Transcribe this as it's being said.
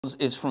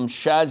is from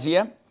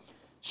Shazia.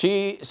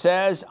 She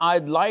says,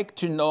 I'd like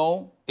to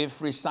know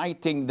if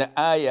reciting the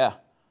ayah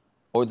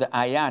or the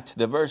ayat,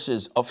 the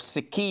verses of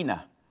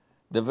Sakeenah,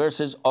 the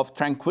verses of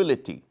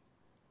tranquility,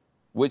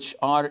 which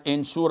are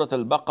in Surah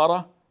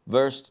Al-Baqarah,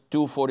 verse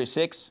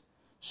 246,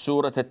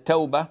 Surah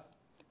Al-Tawbah,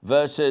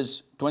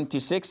 verses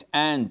 26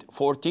 and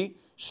 40,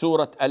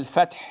 Surah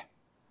Al-Fath,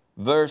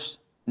 verse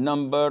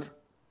number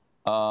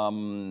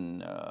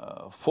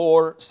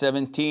 4,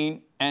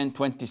 17 and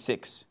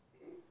 26.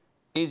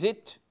 Is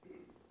it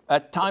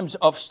at times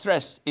of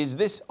stress? Is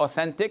this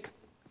authentic?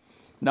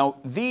 Now,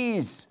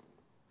 these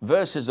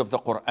verses of the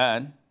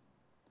Quran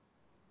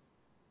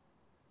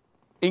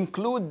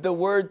include the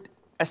word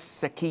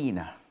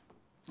as-sakeenah,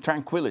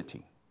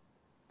 tranquility.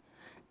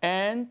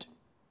 And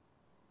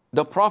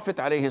the Prophet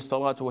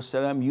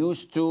ﷺ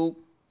used to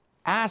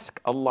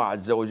ask Allah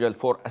Azza wa Jal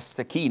for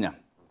as-sakeenah.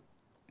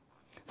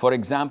 For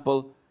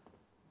example,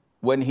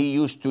 when he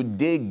used to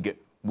dig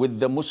with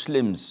the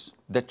Muslims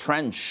the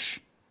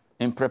trench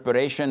in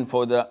preparation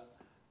for the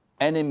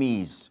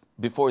enemies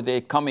before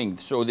they're coming,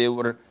 so they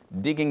were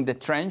digging the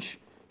trench,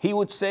 he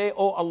would say,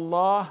 "Oh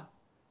Allah,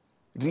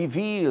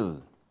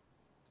 reveal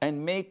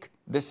and make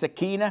the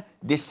Sakeenah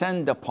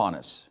descend upon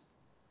us."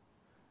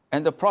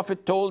 And the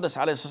Prophet told us,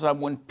 ﷺ,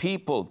 when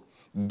people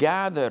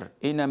gather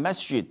in a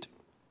masjid,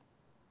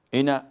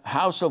 in a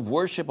house of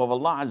worship of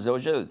Allah Azza wa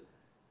Jal,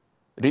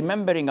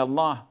 remembering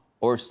Allah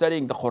or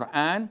studying the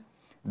Quran,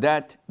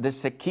 that the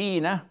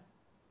Sakeenah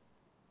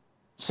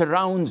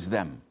surrounds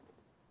them.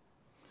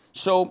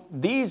 So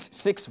these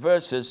 6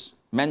 verses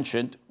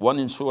mentioned, one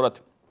in Surah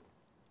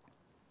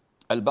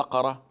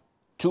Al-Baqarah,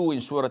 2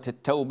 in Surah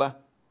Al-Tawbah,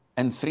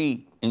 and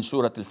 3 in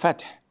Surah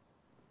Al-Fath.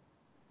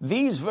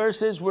 These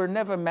verses were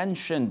never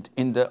mentioned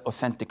in the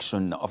authentic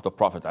Sunnah of the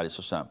Prophet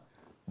ﷺ,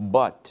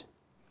 but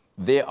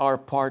they are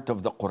part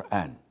of the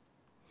Quran.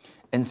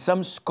 And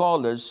some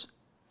scholars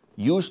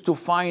used to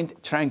find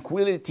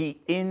tranquility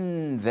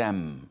in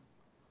them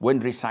when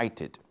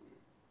recited.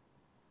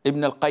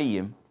 Ibn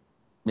al-Qayyim,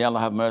 may Allah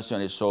have mercy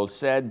on his soul,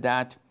 said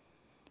that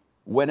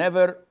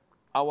whenever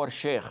our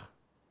Sheikh,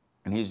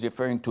 and he's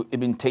referring to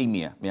Ibn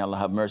Taymiyyah, may Allah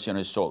have mercy on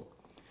his soul,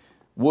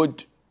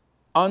 would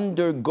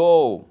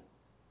undergo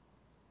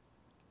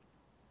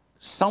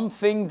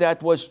something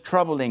that was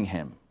troubling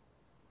him,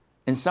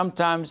 and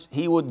sometimes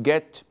he would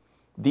get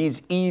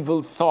these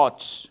evil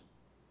thoughts,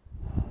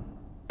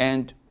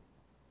 and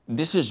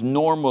this is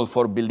normal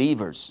for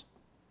believers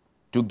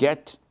to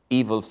get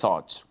evil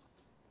thoughts,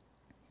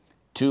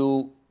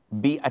 to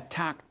be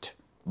attacked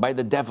by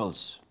the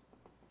devils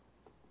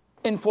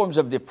in forms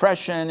of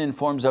depression, in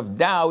forms of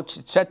doubts,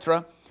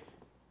 etc.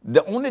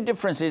 The only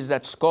difference is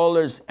that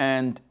scholars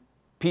and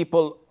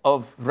people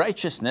of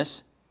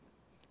righteousness,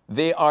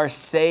 they are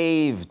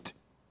saved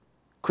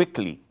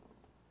quickly,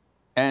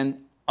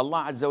 and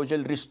Allah Azza wa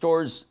Jal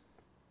restores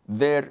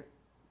their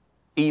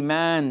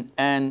iman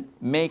and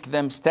make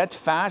them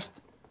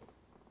steadfast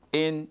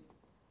in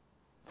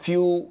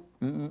few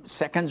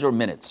seconds or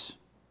minutes.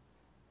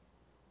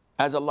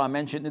 As Allah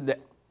mentioned in the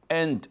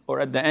end, or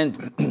at the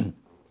end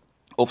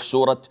of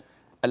Surah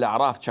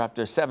Al-A'raf,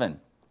 chapter 7,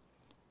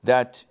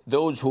 that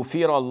those who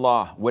fear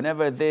Allah,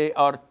 whenever they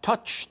are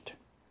touched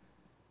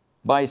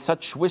by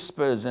such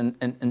whispers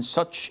and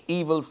such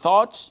evil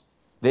thoughts,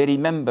 they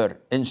remember,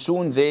 and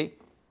soon they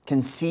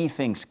can see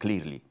things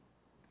clearly.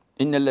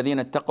 إِنَّ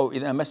الَّذِينَ اتَّقَوْا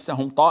إِذَا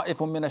مَسَّهُمْ طَائِفٌ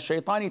مِّنَ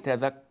الشَّيْطَانِ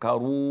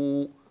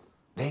تَذَكَّرُوا.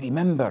 They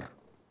remember.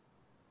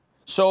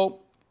 So,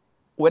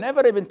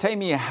 whenever Ibn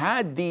Taymiyyah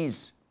had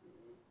these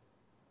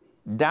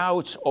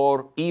doubts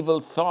or evil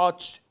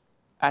thoughts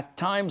at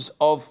times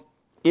of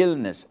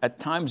illness, at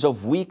times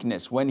of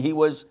weakness, when he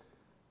was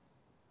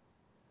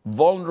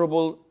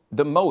vulnerable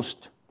the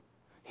most,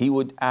 he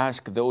would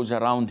ask those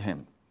around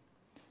him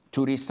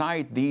to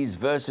recite these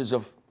verses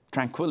of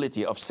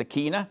tranquility, of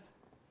Sakeenah,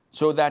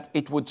 so that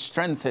it would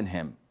strengthen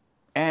him,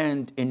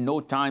 and in no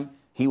time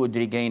he would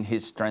regain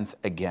his strength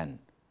again.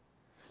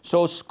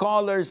 So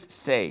scholars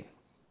say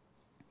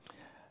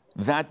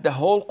that the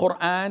whole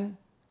Quran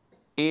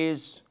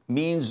is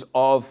means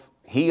of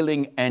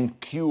healing and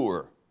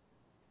cure.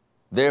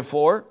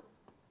 Therefore,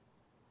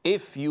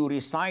 if you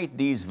recite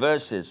these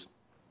verses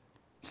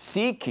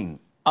seeking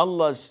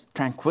Allah's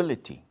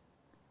tranquility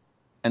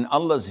and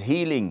Allah's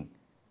healing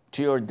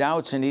to your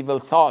doubts and evil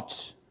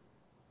thoughts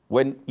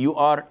when you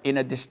are in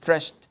a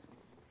distressed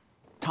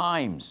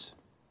times,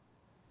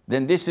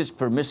 then this is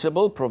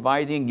permissible,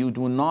 providing you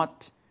do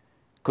not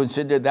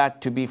consider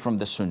that to be from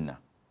the Sunnah.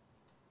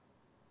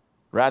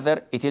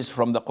 Rather, it is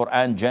from the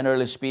Quran,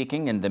 generally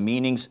speaking, and the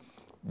meanings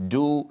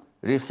do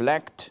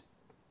reflect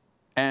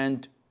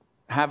and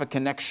have a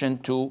connection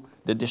to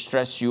the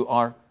distress you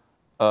are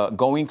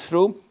going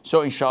through.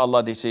 So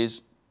inshallah, this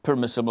is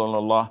permissible, and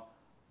Allah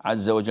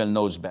Azza wa Jal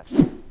knows best.